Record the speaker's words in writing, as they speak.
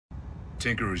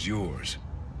Tinkerer's yours,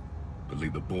 but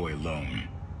leave the boy alone.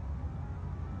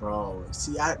 Bro,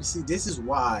 see, this is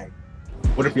why.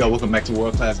 What up, y'all? Welcome back to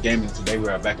World Class Gaming. Today we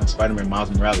are back on Spider-Man Miles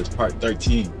Morales Part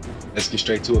 13. Let's get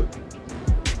straight to it.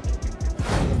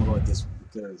 I'm gonna go with this one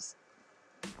because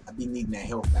I be needing that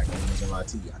health back. I ain't gonna lie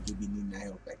to you. I do be needing that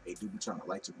health back. They do be trying to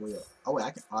light your boy up. Oh wait,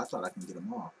 I thought I can get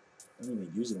them all. I don't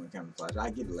even use it when camouflage. I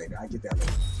get it later. I get that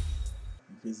later.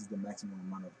 Increases the maximum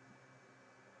amount of.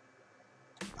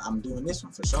 I'm doing this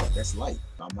one for sure. That's light.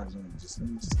 I might as well let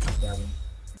me just cop that one.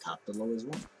 Cop the lowest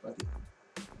one. Fuck it.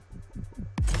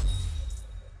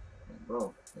 And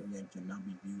bro, that man cannot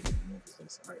be viewed in the movie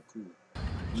place. Alright, cool.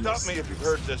 Stop me if you've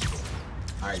heard this story.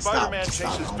 Right, Spider-Man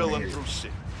stop. chases villain through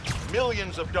city.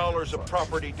 Millions of dollars of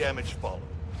property damage follow.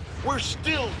 We're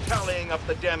still tallying up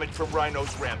the damage from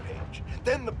Rhino's rampage.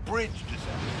 Then the bridge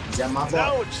disaster. Is that my fault?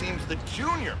 Now it seems the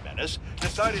Junior Menace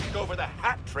decided to go for the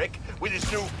hat trick with his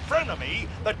new frenemy,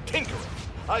 the Tinkerer.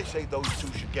 I say those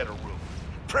two should get a room,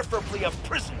 preferably a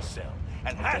prison cell,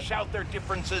 and hash out their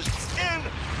differences in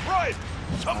private,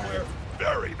 somewhere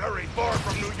very, very far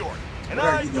from New York. And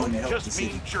I don't just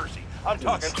mean Jersey. I'm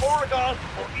talking Oregon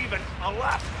or even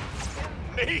Alaska.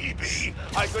 Maybe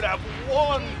I could have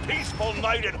one peaceful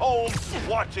night at home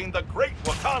watching the Great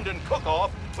Wakandan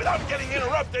Cook-Off without getting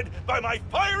interrupted by my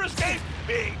fire escape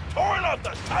being torn off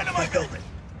the side of my building.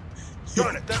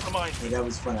 Darn it, that reminds me. Hey, that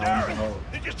was fun. Darren,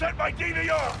 did you set my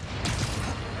DVR?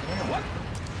 What?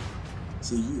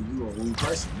 See, you a rude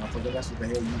person, motherfucker. That's what the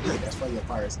hell you did. That's why your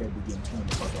fire escape be getting torn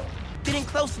the fuck off. Getting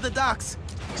close to the docks.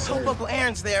 Hope Uncle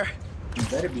Aaron's there. You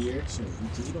better be here. Sure,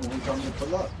 because you don't want to tell me to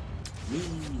pull up.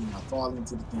 Now fall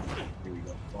into the thing. Here we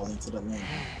go. Fall into the lane.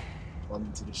 Fall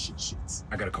into the shits.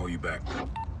 I gotta call you back.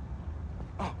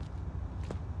 Oh.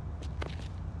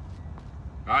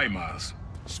 Alright, Miles.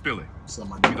 Spill it. So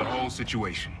my Give me the whole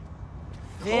situation.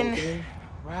 Then,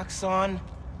 Roxxon,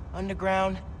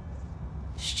 Underground.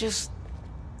 It's just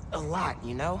a lot,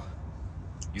 you know?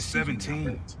 You're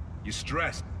 17. You're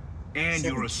stressed. And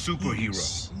you're a superhero.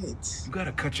 Shit. You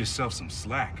gotta cut yourself some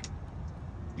slack.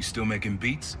 You still making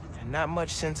beats? And not much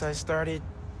since I started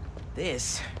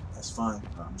this. That's fine.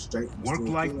 I'm straight.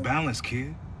 Work-life balance,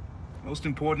 kid. Most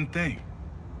important thing.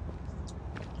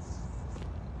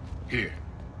 Here.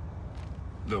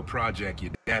 Little project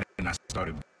your dad and I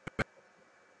started.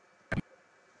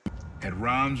 Had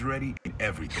rhymes ready and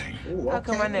everything. Ooh, How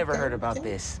come I never heard about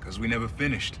this? Because we never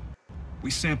finished.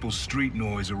 We sampled street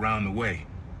noise around the way.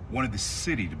 Wanted the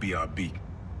city to be our beat.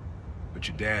 But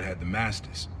your dad had the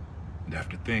masters. And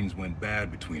after things went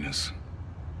bad between us...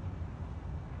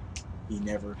 He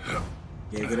never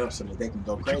gave it up so that they can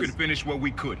go but crazy. you could finish what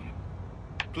we couldn't.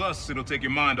 Plus, it'll take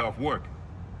your mind off work.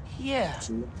 Yeah.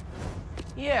 True.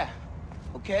 Yeah.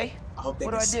 Okay. I hope they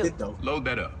What can do I do? spit though. Load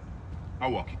that up.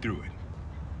 I'll walk you through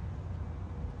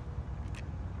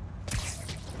it.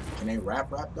 Can they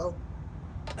rap though?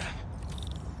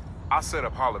 I'll set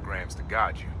up holograms to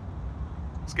guide you.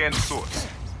 Scan the source.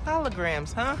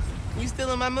 Holograms, huh? You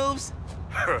stealing my moves?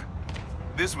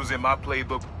 This was in my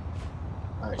playbook.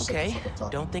 All right, Okay.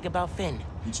 Don't think about Finn.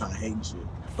 You trying to hate and shit.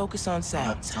 Focus on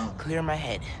sounds. time. Clear my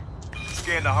head.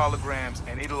 Scan the holograms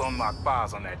and it'll unlock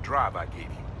files on that drive I gave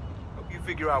you. Help you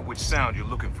figure out which sound you're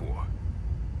looking for.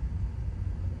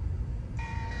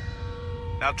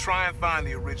 Now try and find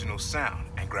the original sound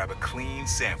and grab a clean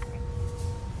sample.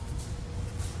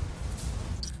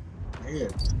 Yeah,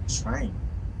 train.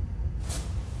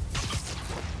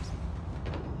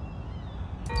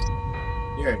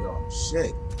 There you go.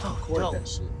 Shit. Oh, Record dope. that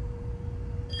shit.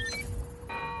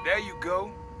 There you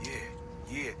go.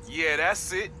 Yeah,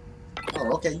 that's it.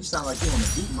 Oh, okay. You sound like you on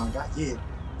the beat, my guy.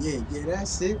 Yeah,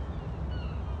 that's it.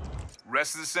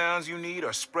 Rest of the sounds you need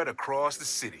are spread across the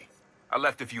city. I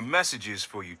left a few messages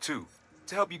for you too,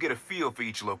 to help you get a feel for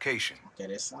each location.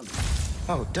 Okay, that's solid.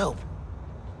 Oh, dope.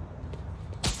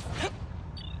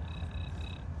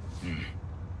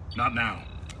 Not now.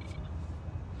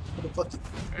 What the fuck?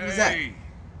 What is that? Hey,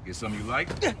 get something you like?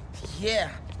 Yeah,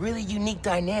 really unique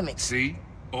dynamics. See?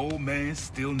 Old man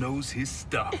still knows his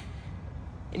stuff.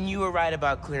 And you were right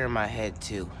about clearing my head,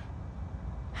 too.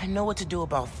 I know what to do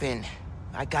about Finn.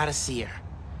 I gotta see her.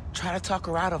 Try to talk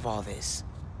her out of all this.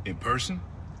 In person?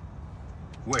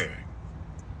 Where?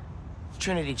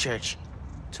 Trinity Church.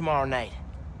 Tomorrow night.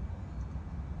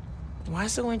 Why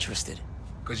so interested?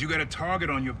 Because you got a target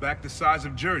on your back the size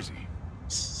of Jersey.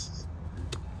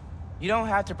 You don't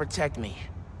have to protect me.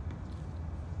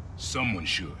 Someone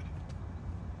should.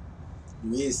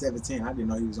 You is 17. I didn't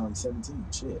know he was only 17.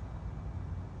 Shit.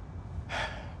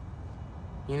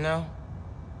 You know,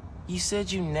 you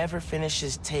said you never finished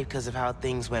this tape because of how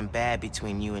things went bad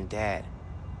between you and Dad.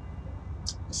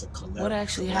 It's a What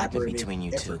actually happened collaborative between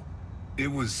you effort. two? It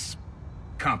was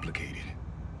complicated.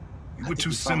 We I were think too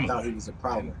he found similar. out he was a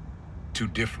problem. Too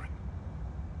different.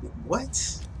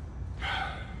 What?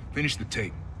 Finish the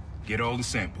tape. Get all the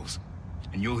samples.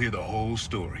 And you'll hear the whole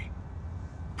story.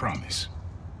 Promise.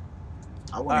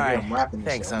 I want to hear Alright, him rapping this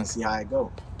thanks, shit. I want Unc. to see how it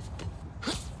go.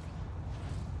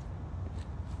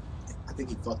 I think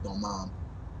he fucked on Mom.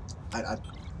 I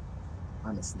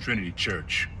honestly. Trinity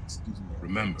Church. Excuse me.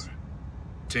 Remember,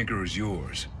 Tinker is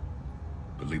yours.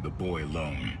 But leave the boy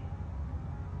alone.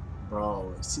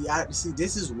 Bro, see,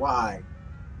 this is why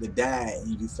the dad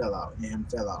and you fell out, and him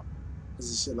fell out. This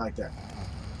is shit like that.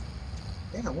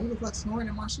 Damn, what the fuck snoring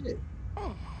in my shit?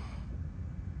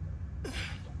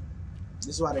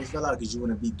 This is why they fell out, because you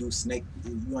want to do snake,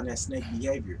 you on that snake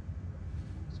behavior.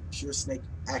 Pure snake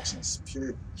actions.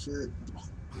 Pure.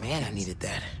 Man, I needed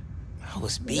that. I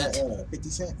was beat. That, 50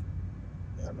 Cent.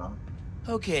 Yeah, no.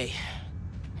 Okay,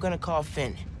 I'm gonna call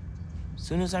Finn.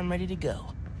 Soon as I'm ready to go.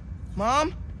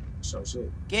 Mom? So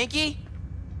shit. Genki?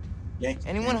 Yankee.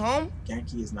 Anyone home?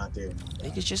 Yankee is not there. No, I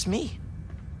think it's just me.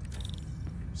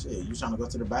 Shit, you trying to go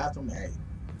to the bathroom? Hey,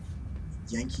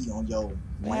 Yankee on your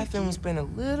Bathroom's been a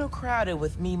little crowded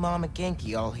with me, Mom, and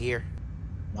Genki all here.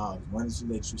 No, why don't you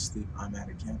let you sleep? I'm at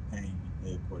a campaign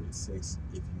airport at 6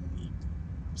 if you need.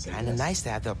 Say Kinda yes. nice to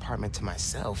have the apartment to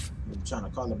myself. You trying to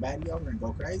call a baddie over and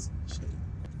go crazy? Shit.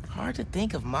 Hard to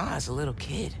think of Ma as a little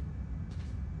kid.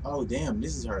 Oh damn,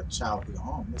 this is her childhood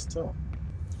home. That's tough.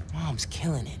 Mom's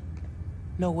killing it.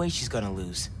 No way she's gonna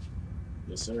lose.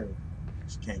 Yes sir.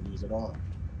 She can't lose it all.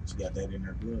 She got that in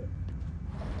her blood.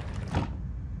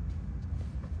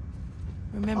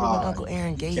 Remember when Uncle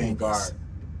Aaron gave me You can't this? guard.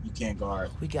 You can't guard.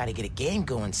 We gotta get a game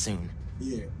going soon.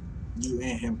 Yeah. You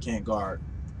and him can't guard.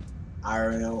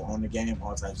 IRL on the game,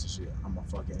 all types of shit. I'm a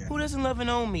fucking Who doesn't love an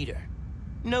ohm meter?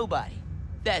 Nobody.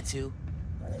 That's who.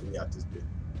 Alright, we got this bit.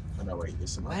 I know where he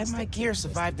is. Glad my gear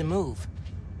survived the move.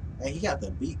 Hey, he got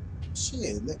the beat.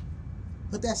 Shit, look.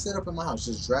 Put that setup in my house.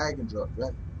 Just drag and drop.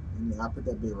 Right? And then I put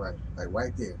that bit right. Like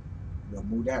right there. You know,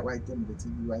 move that right there with the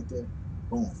TV right there.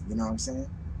 Boom. You know what I'm saying?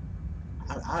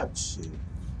 I shit.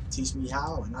 Teach me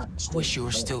how and I'd be straight. Wish you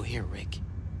were still here, Rick.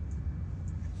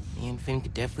 Me and Finn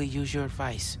could definitely use your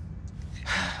advice.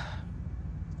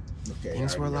 Okay,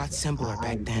 Things were a lot simpler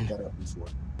back then. That up before.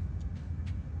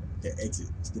 Okay, exit.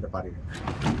 Let's get up out of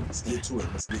here. Let's get to it.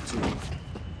 Let's get to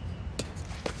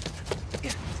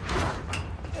it.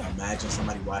 Imagine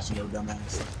somebody watching your dumb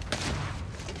ass.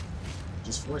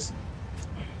 Just force it.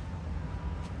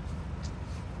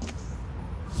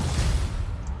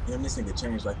 Damn, this nigga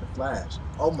changed like the Flash.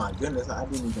 Oh my goodness, I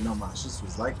didn't even know my shits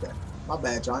was like that. My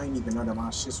bad, y'all. I didn't even know that my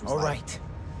shits was All like right.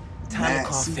 Time mad to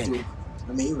call Finn. see-through.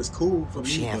 I mean, it was cool for Hope me,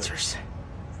 she but answers.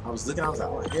 I was looking, I was like,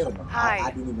 oh hell no. Hi.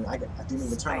 I didn't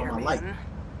even turn on my light. Spider-Man.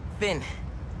 Finn.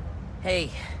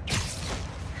 Hey.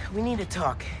 We need to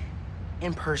talk.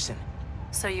 In person.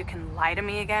 So you can lie to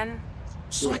me again?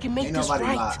 So I can make Ain't this nobody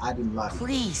right. lied. I didn't lie to you.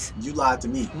 Please. You lied to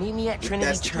me. Meet me at If Trinity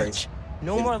that's the Church. case,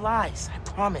 No then- more lies. I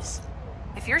promise.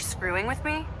 If you're screwing with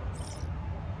me,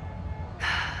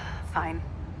 fine.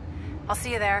 I'll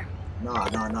see you there. No,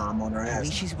 I'm on her ass. At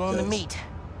least she's willing to because meet.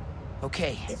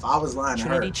 Okay. If I was lying to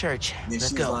Trinity her, Church. then Let's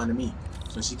she was go. lying to me.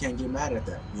 So she can't get mad at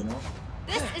that, you know?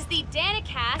 This is the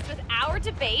Danicast with our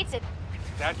debates.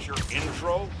 That's your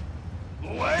intro?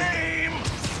 Lame!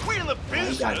 We in the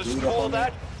you got business glued up call on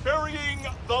that burying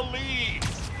the lead.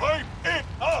 Pipe it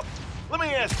up! Let me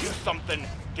ask you something,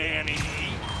 Danny.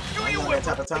 Do I you know that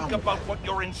type ever of time. think about what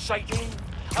you're inciting?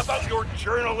 About your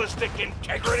journalistic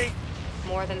integrity?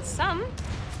 More than some.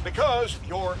 Because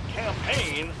your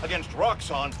campaign against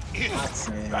Roxxon is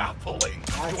Roxanne. baffling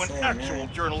to an Roxanne, actual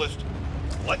man. journalist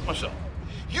like myself.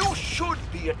 You should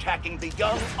be attacking the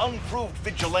young, unproved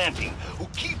vigilante who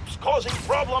keeps causing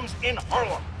problems in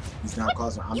Harlem. He's not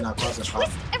causing, I'm You not causing twist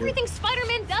problems. everything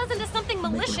Spider-Man does into something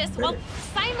Making malicious him while bitter.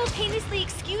 simultaneously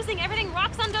excusing everything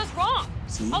Roxxon does wrong.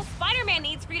 See? All Spider-Man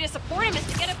needs for you to support him is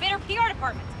to get a better PR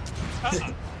department. She's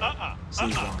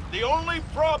wrong. The only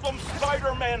problem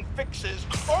Spider-Man fixes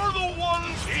are the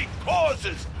ones he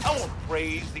causes. I won't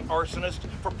praise the arsonist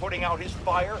for putting out his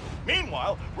fire.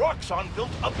 Meanwhile, Roxxon built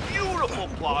a beautiful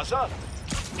plaza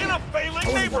in a failing I went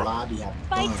to the neighborhood. lobby having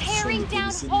By fun, tearing swimming through down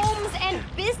the city. homes and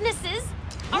businesses,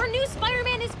 our new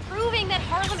Spider-Man is proving that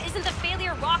Harlem isn't the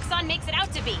failure Roxxon makes it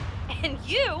out to be. And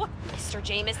you, Mr.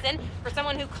 Jameson, for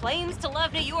someone who claims to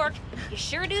love New York, you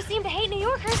sure do seem to hate New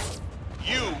Yorkers.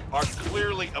 You are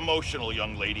clearly emotional,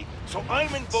 young lady, so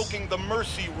I'm invoking the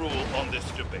mercy rule on this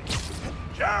debate.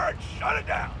 Jared, shut it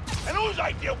down. And whose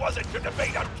idea was it to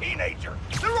debate a teenager?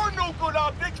 There are no good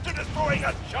objects to destroying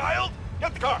a child.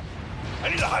 Get the car. I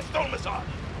need a hot stone massage.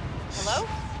 Hello?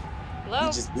 Hello?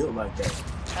 He just built like that.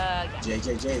 Yeah.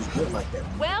 JJJ is built like that.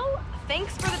 Man. Well,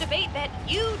 thanks for the debate that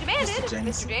you demanded,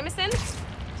 Mr. Jameson.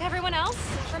 To everyone else,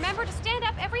 remember to stand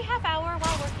up every half hour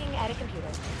while working at a computer.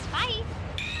 Bye.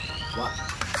 What?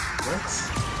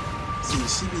 See,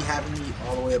 she be having me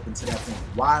all the way up until that point.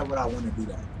 Why would I want to do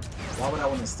that? Why would I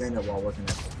want to stand up while working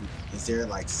at the computer? Is there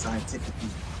like scientifically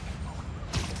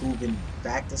proven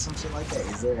fact or some shit like that?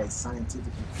 Is there a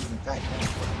scientifically proven fact?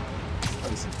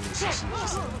 Probably some bullshit shit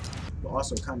she's saying. But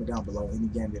also comment down below any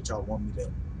game that y'all want me to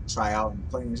try out and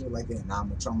play and shit like that, and I'm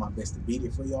gonna try my best to beat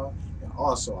it for y'all. And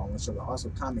also, I want y'all to also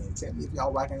comment and tell me if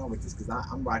y'all rocking out with this, because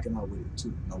I'm rocking out with it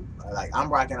too. No, like I'm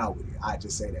rocking out with it. I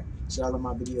just say that. Share all of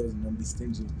my videos and don't be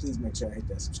stingy. Please make sure I hit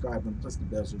that subscribe button, plus the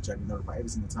bell so you can get notified every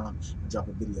single time I drop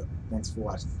a video. Thanks for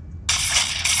watching.